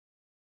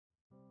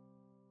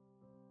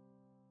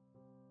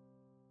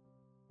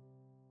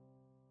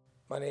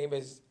My name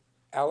is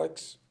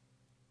Alex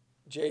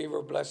J.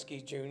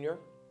 Wroblewski Jr.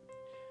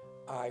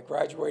 I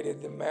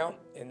graduated the Mount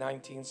in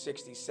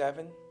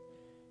 1967.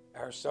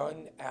 Our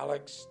son,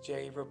 Alex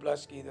J.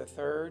 Wroblewski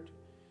III,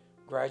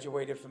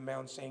 graduated from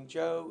Mount St.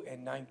 Joe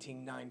in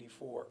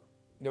 1994.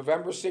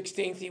 November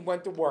 16th, he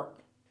went to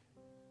work.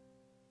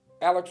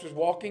 Alex was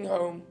walking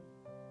home,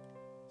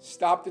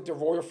 stopped at the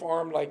Royal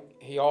Farm like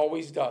he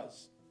always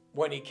does.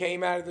 When he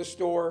came out of the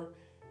store,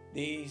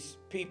 these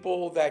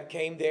people that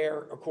came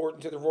there, according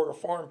to the Royal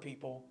Farm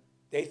people,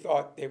 they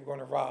thought they were going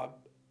to rob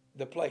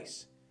the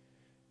place.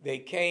 They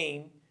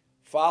came,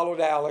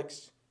 followed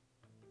Alex,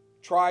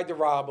 tried to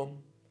rob him.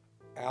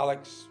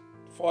 Alex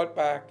fought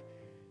back,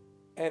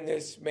 and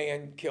this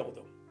man killed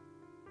him.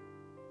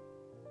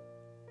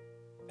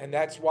 And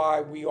that's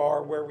why we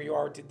are where we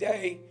are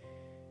today,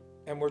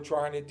 and we're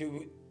trying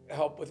to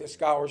help with a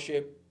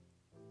scholarship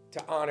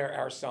to honor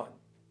our son,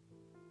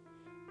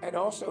 and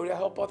also to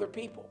help other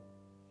people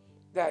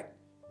that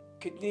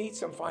could need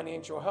some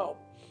financial help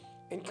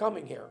in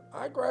coming here.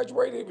 I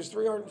graduated, it was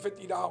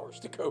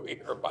 $350 to go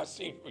here my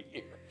senior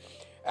year.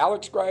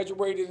 Alex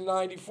graduated in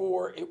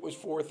 '94, it was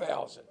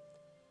 $4,000.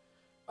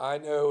 I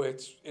know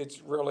it's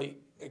really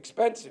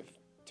expensive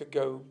to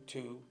go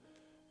to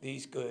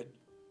these good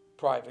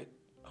private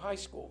high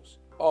schools.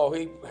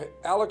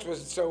 Alex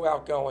was so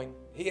outgoing.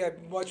 He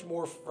had much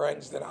more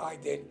friends than I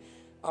did.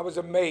 I was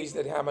amazed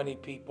at how many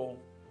people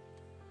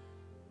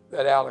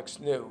that Alex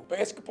knew.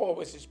 Basketball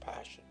was his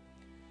passion,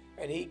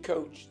 and he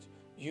coached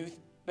youth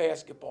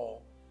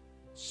basketball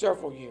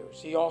several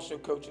years. He also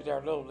coached our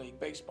Little League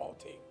baseball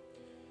team.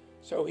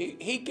 So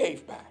he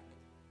gave back,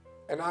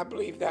 and I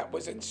believe that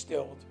was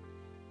instilled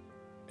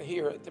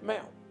here at the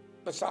Mount,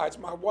 besides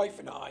my wife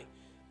and I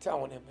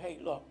telling him, hey,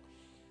 look,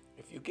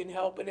 if you can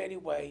help in any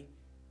way,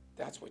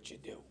 that's what you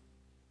do.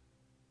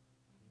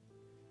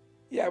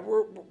 Yeah,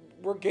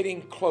 we're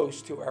getting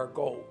close to our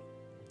goal,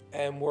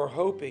 and we're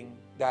hoping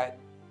that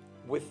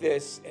with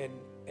this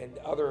and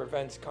other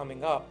events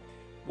coming up,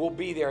 we'll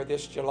be there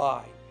this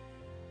July.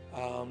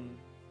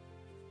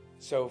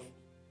 So if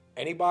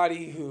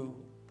anybody who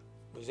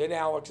was in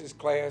Alex's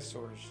class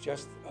or is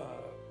just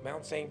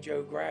Mount St.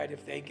 Joe grad,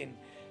 if they can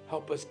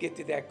help us get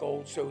to that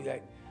goal so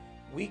that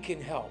we can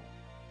help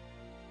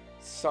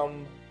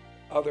some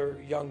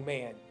other young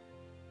man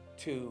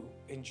to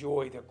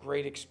enjoy the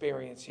great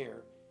experience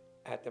here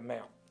at the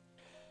Mount.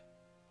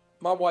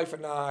 My wife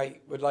and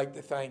I would like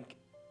to thank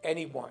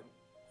anyone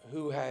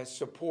who has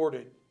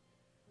supported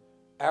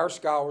our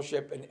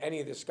scholarship and any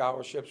of the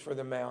scholarships for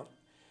the Mount,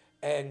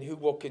 and who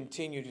will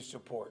continue to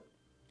support.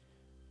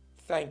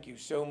 Thank you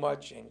so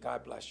much, and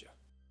God bless you.